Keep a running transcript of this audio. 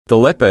The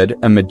leopard,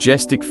 a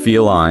majestic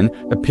feline,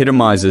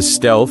 epitomizes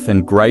stealth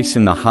and grace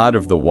in the heart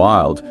of the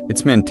wild.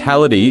 Its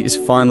mentality is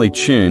finely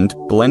tuned,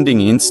 blending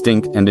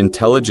instinct and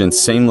intelligence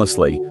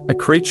seamlessly. A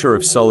creature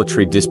of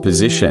solitary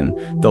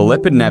disposition, the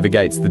leopard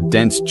navigates the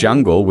dense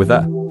jungle with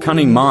a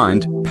cunning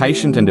mind,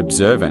 patient and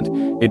observant.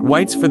 It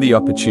waits for the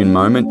opportune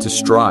moment to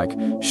strike,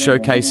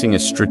 showcasing a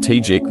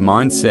strategic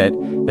mindset.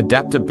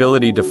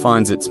 Adaptability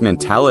defines its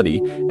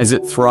mentality as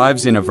it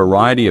thrives in a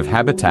variety of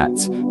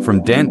habitats,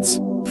 from dense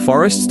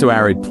forests to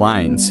arid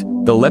plains.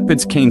 The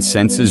leopard's keen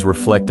senses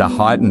reflect a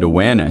heightened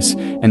awareness,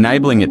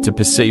 enabling it to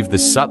perceive the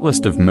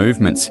subtlest of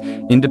movements.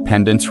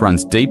 Independence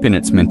runs deep in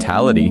its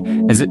mentality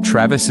as it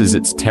traverses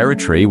its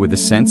territory with a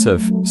sense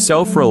of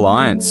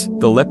self-reliance.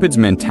 The leopard's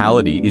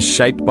mentality is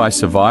shaped by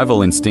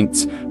survival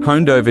instincts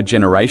honed over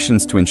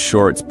generations to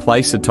ensure its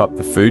place atop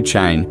the food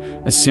chain.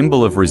 A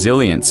symbol of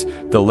resilience,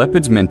 the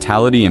leopard's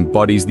mentality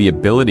embodies the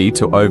ability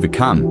to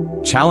overcome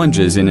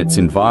challenges in its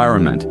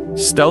environment.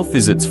 Stealth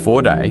is its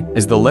forte.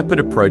 As the leopard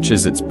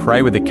approaches its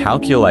prey with a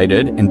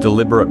calculated and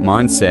deliberate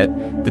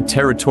mindset, the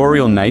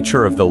territorial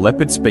nature of the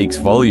leopard speaks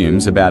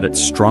volumes about its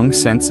strong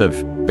sense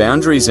of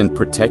boundaries and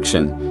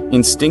protection.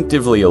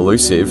 Instinctively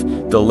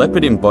elusive, the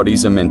leopard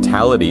embodies a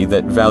mentality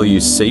that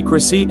values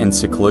secrecy and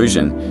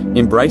seclusion.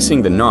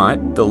 Embracing the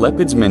night, the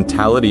leopard's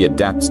mentality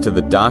adapts to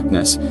the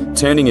darkness,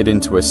 turning it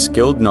into a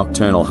skilled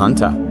nocturnal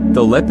hunter.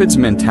 The leopard's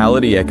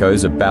mentality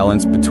echoes a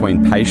balance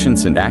between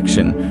patience and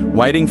action,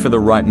 waiting for the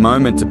right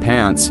moment to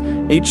pounce.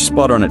 Each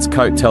spot on its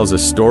coat tells a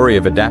story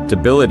of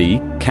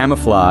adaptability,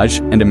 camouflage,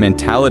 and a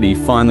mentality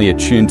finely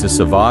attuned to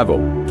survival.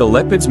 The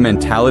leopard's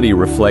mentality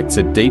reflects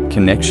a deep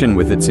connection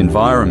with its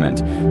environment,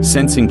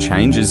 sensing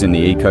changes in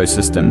the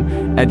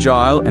ecosystem.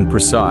 Agile and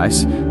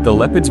precise, the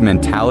leopard's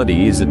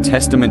mentality is a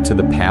testament to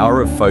the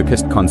power of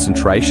focused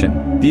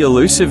concentration. The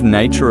elusive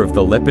nature of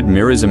the leopard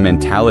mirrors a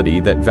mentality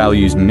that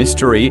values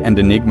mystery and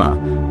enigma.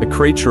 A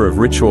creature of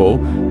ritual,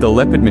 the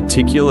leopard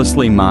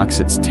meticulously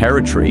marks its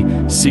territory,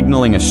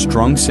 signaling a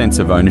strong sense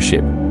of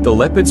ownership. The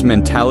leopard's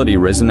mentality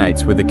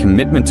resonates with a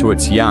commitment to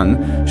its young,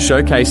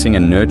 showcasing a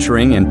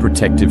nurturing and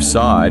protective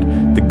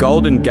side. The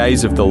golden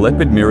gaze of the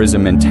leopard mirrors a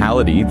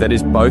mentality that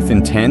is both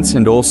intense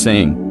and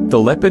all-seeing. The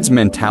leopard's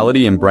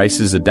mentality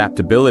embraces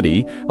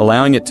adaptability,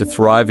 allowing it to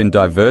thrive in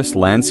diverse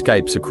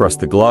landscapes across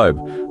the globe.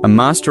 A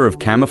master of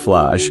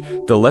camouflage,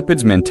 the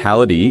leopard's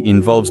mentality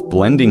involves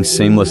blending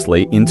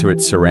seamlessly into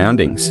its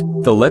surroundings.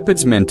 The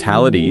leopard's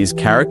mentality is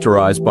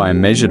characterized by a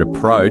measured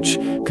approach,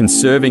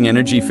 conserving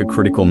energy for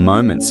critical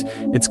moments.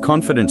 Its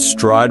confident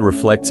stride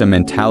reflects a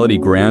mentality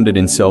grounded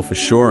in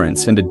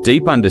self-assurance and a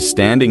deep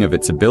understanding of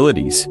its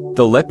abilities.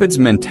 The leopard's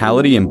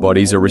mentality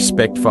embodies a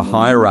respect for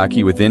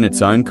hierarchy within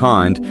its own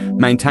kind,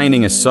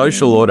 maintaining a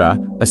social order.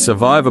 A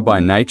survivor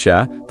by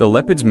nature, the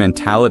leopard's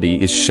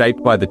mentality is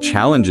shaped by the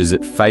challenges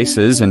it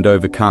faces and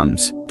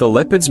overcomes. The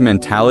leopard's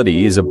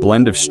mentality is a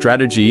blend of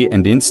strategy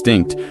and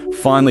instinct,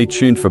 finely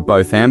tuned for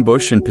both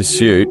ambush and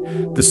pursuit.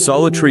 The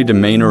solitary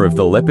demeanor of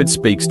the leopard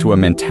speaks to a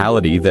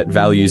mentality that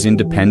values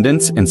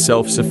independence and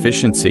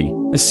self-sufficiency.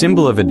 A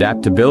symbol of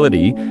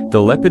adaptability,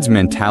 the leopard's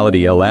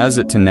mentality allows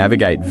it to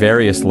navigate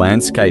various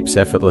landscapes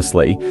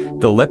effortlessly.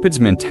 The leopard's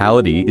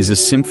mentality is a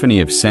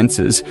symphony of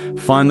senses,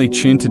 finely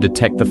tuned to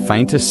detect the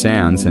faintest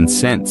sounds and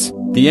scents.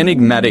 The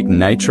enigmatic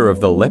nature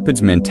of the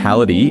leopard's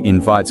mentality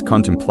invites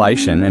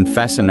contemplation and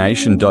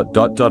fascination.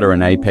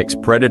 An apex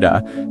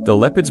predator, the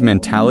leopard's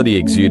mentality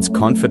exudes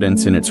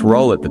confidence in its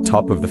role at the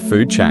top of the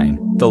food chain.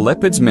 The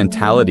leopard's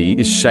mentality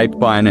is shaped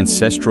by an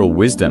ancestral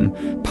wisdom,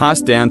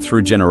 passed down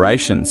through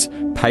generations.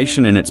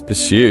 Patient in its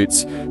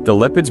pursuits, the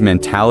leopard's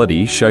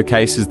mentality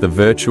showcases the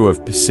virtue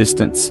of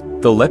persistence.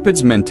 The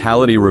leopard's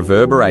mentality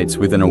reverberates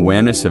with an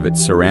awareness of its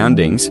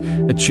surroundings,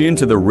 attuned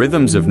to the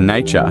rhythms of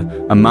nature,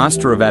 a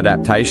master of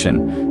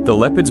adaptation. The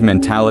leopard's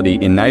mentality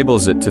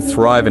enables it to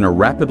thrive in a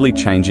rapidly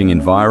changing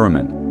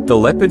environment. The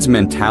leopard's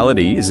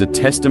mentality is a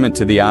testament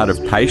to the art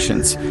of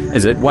patience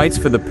as it waits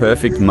for the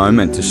perfect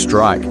moment to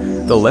strike.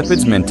 The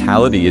leopard's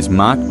mentality is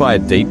marked by a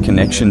deep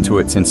connection to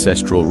its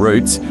ancestral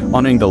roots,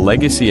 honoring the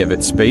legacy of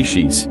its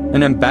species.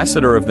 An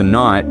ambassador of the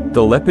night,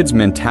 the leopard's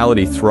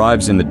mentality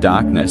thrives in the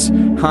darkness,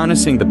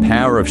 harnessing the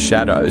power of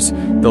shadows.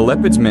 The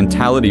leopard's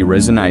mentality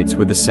resonates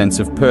with a sense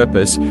of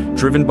purpose,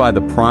 driven by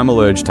the primal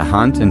urge to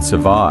hunt and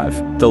survive.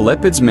 The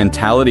leopard's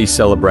mentality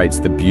celebrates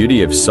the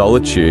beauty of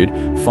solitude,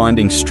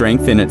 finding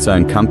strength in its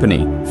own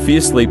company.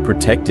 Fiercely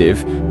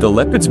protective, the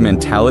leopard's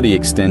mentality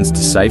extends to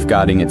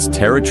safeguarding its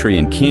territory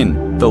and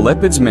kin. The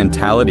leopard's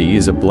mentality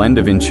is a blend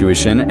of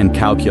intuition and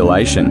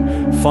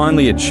calculation,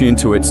 finely attuned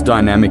to its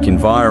dynamic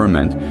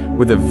environment.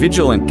 With a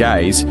vigilant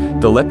gaze,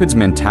 the leopard's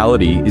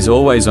mentality is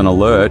always on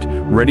alert,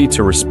 ready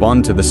to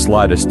respond to the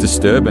slightest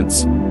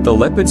disturbance. The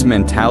leopard's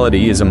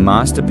mentality is a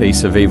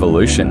masterpiece of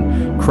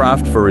evolution,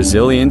 craft for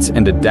resilience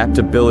and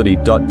adaptability.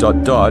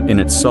 In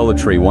its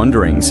solitary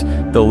wanderings,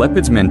 the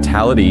leopard's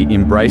mentality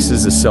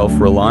embraces a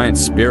self-reliant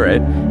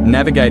spirit,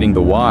 navigating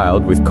the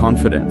wild with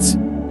confidence.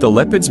 The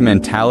leopard's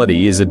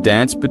mentality is a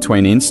dance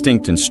between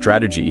instinct and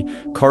strategy,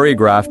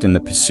 choreographed in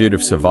the pursuit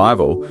of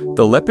survival.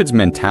 The leopard's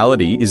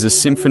mentality is a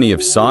symphony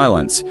of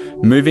silence,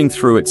 moving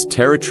through its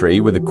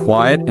territory with a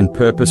quiet and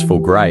purposeful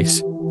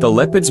grace. The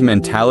leopard's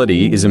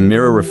mentality is a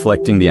mirror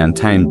reflecting the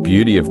untamed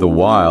beauty of the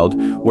wild,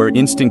 where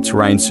instincts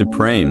reign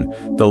supreme.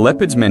 The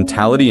leopard's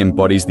mentality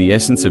embodies the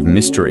essence of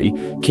mystery,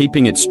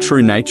 keeping its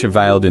true nature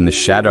veiled in the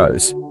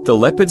shadows. The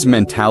leopard's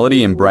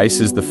mentality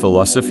embraces the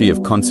philosophy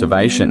of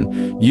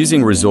conservation,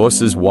 using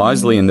resources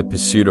wisely in the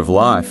pursuit of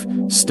life.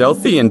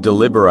 Stealthy and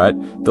deliberate,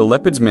 the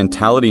leopard's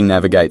mentality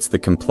navigates the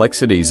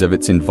complexities of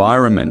its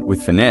environment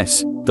with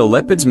finesse. The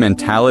leopard's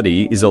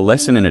mentality is a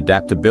lesson in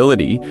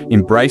adaptability,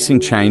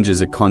 embracing change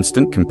as a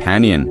constant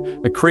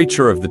companion. A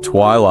creature of the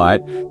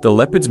twilight, the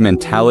leopard's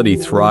mentality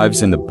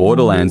thrives in the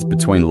borderlands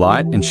between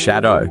light and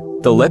shadow.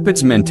 The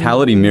leopard's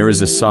mentality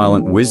mirrors a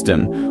silent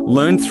wisdom,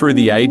 learned through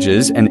the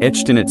ages and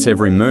etched in its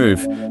every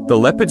move. The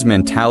leopard's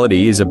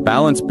mentality is a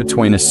balance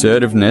between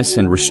assertiveness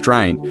and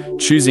restraint,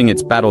 choosing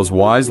its battles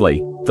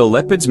wisely. The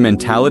leopard's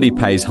mentality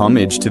pays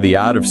homage to the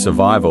art of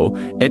survival,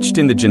 etched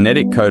in the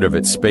genetic code of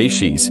its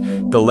species.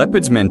 The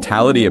leopard's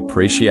mentality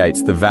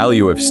appreciates the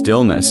value of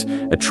stillness,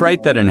 a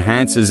trait that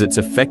enhances its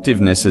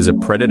effectiveness as a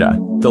predator.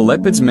 The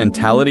leopard's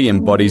mentality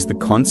embodies the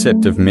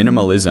concept of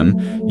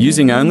minimalism,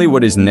 using only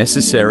what is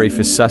necessary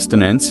for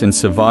sustenance and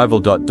survival.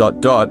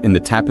 In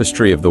the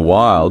tapestry of the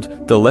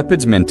wild, the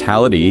leopard's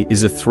mentality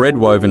is a thread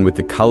woven with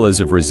the colors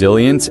of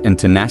resilience and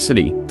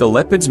tenacity. The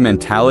leopard's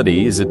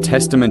mentality is a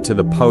testament to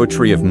the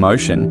poetry of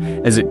motion.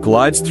 As it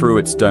glides through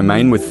its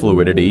domain with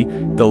fluidity,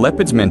 the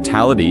leopard's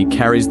mentality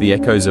carries the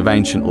echoes of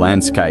ancient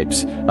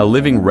landscapes, a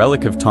living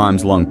relic of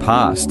times long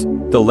past.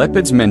 The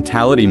leopard's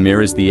mentality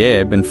mirrors the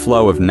ebb and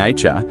flow of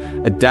nature,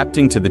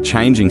 adapting to the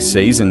changing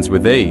seasons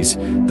with ease.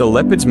 The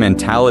leopard's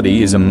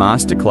mentality is a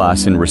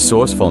masterclass in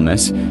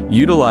resourcefulness,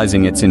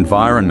 utilizing its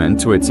environment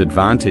to its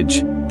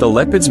advantage. The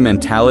leopard's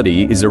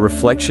mentality is a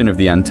reflection of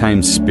the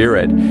untamed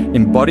spirit,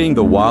 embodying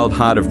the wild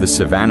heart of the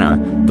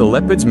savannah. The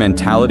leopard's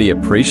mentality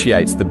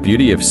appreciates the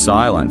beauty of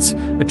silence,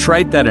 a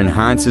trait that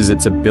enhances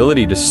its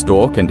ability to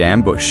stalk and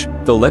ambush.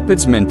 The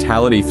leopard's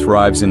mentality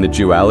thrives in the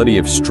duality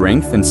of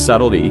strength and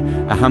subtlety,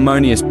 a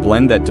harmonious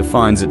blend that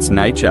defines its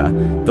nature.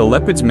 The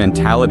leopard's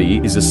mentality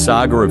is a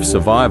saga of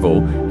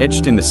survival,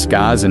 etched in the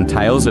scars and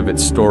tales of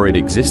its storied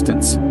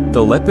existence.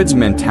 The leopard's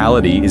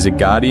mentality is a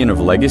guardian of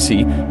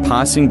legacy,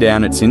 passing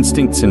down its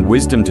instincts and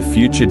wisdom to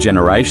future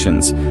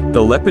generations.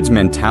 The leopard's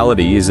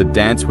mentality is a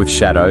dance with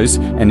shadows,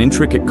 an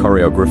intricate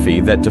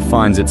choreography that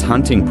defines its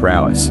hunting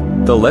prowess.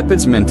 The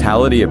leopard's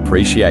mentality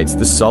appreciates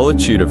the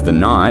solitude of the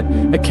night,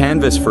 a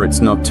canvas for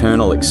its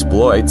nocturnal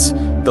exploits.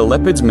 The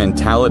leopard's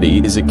mentality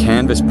is a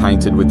canvas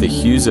painted with the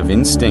hues of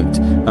instinct,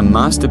 a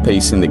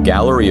masterpiece in the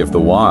gallery of the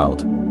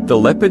wild. The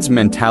leopard's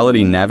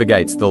mentality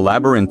navigates the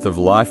labyrinth of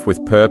life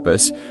with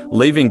purpose,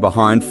 leaving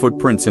behind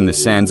footprints in the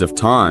sands of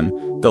time.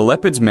 The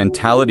leopard's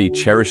mentality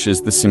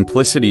cherishes the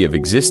simplicity of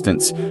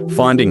existence,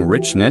 finding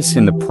richness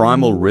in the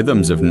primal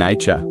rhythms of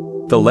nature.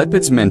 The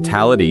leopard's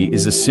mentality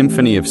is a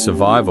symphony of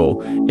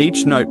survival,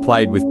 each note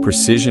played with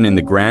precision in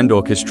the grand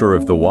orchestra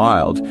of the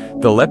wild.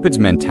 The leopard's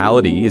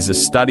mentality is a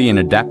study in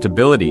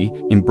adaptability,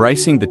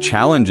 embracing the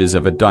challenges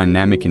of a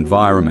dynamic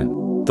environment.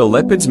 The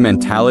leopard's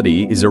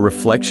mentality is a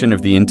reflection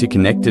of the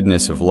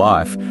interconnectedness of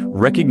life,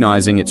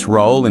 recognizing its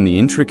role in the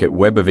intricate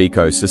web of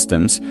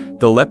ecosystems.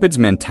 The leopard's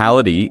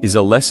mentality is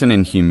a lesson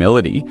in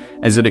humility,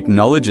 as it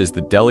acknowledges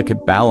the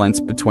delicate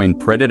balance between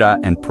predator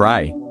and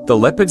prey. The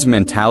leopard's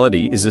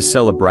mentality is a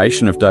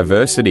celebration of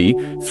diversity,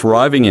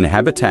 thriving in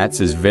habitats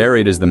as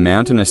varied as the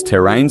mountainous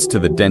terrains to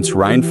the dense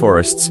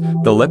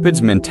rainforests. The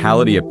leopard's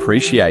mentality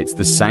appreciates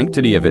the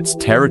sanctity of its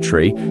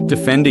territory,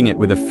 defending it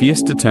with a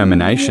fierce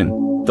determination.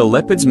 The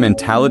leopard's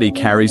mentality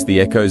carries the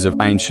echoes of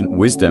ancient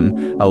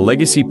wisdom, a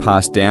legacy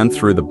passed down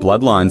through the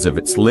bloodlines of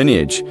its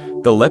lineage.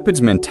 The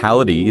leopard's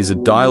mentality is a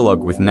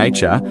dialogue with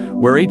nature,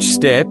 where each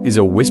step is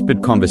a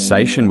whispered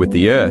conversation with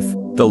the earth.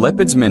 The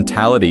leopard's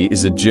mentality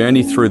is a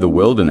journey through the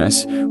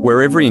wilderness,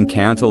 where every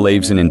encounter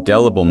leaves an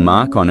indelible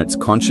mark on its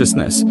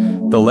consciousness.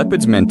 The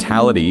leopard's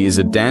mentality is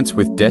a dance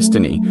with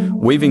destiny,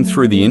 weaving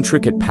through the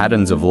intricate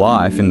patterns of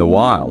life in the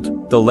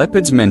wild. The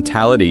leopard's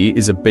mentality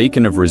is a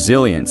beacon of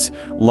resilience,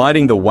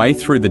 lighting the way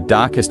through the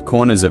darkest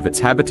corners of its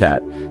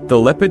habitat. The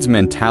leopard's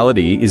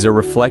mentality is a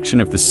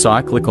reflection of the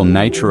cyclical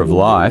nature of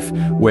life,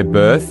 where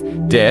birth,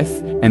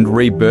 death, and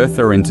rebirth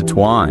are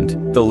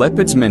intertwined. The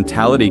leopard's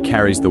mentality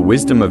carries the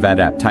wisdom of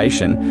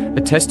adaptation,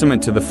 a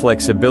testament to the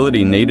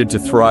flexibility needed to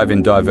thrive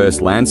in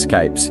diverse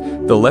landscapes.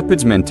 The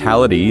leopard's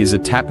mentality is a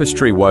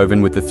tapestry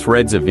woven with the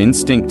threads of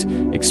instinct,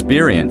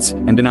 experience,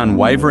 and an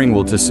unwavering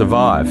will to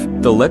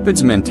survive. The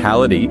leopard's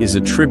mentality is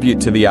a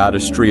tribute to the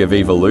artistry of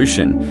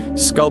evolution,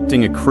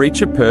 sculpting a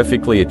creature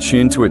perfectly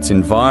attuned to its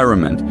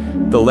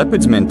environment. The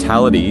leopard's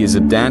mentality is a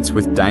dance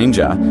with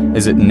danger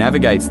as it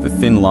navigates the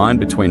thin line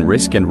between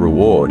risk and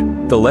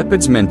reward. The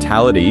leopard's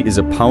mentality is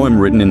a poem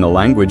written in the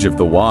language of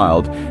the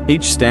wild,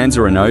 each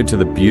stanza an ode to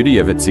the beauty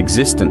of its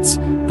existence.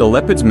 The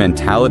leopard's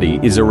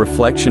mentality is a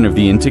reflection of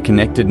the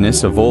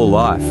interconnectedness of all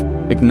life.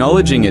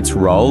 Acknowledging its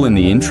role in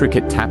the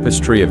intricate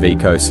tapestry of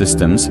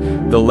ecosystems,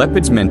 the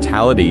leopard's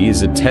mentality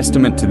is a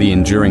testament to the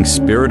enduring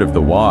spirit of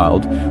the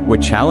wild, where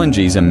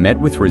challenges are met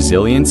with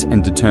resilience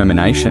and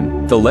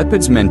determination. The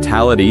leopard's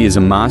mentality is a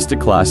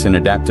masterclass in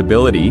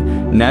adaptability,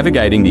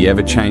 navigating the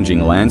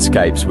ever-changing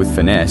landscapes with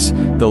finesse.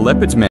 The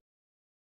leopard's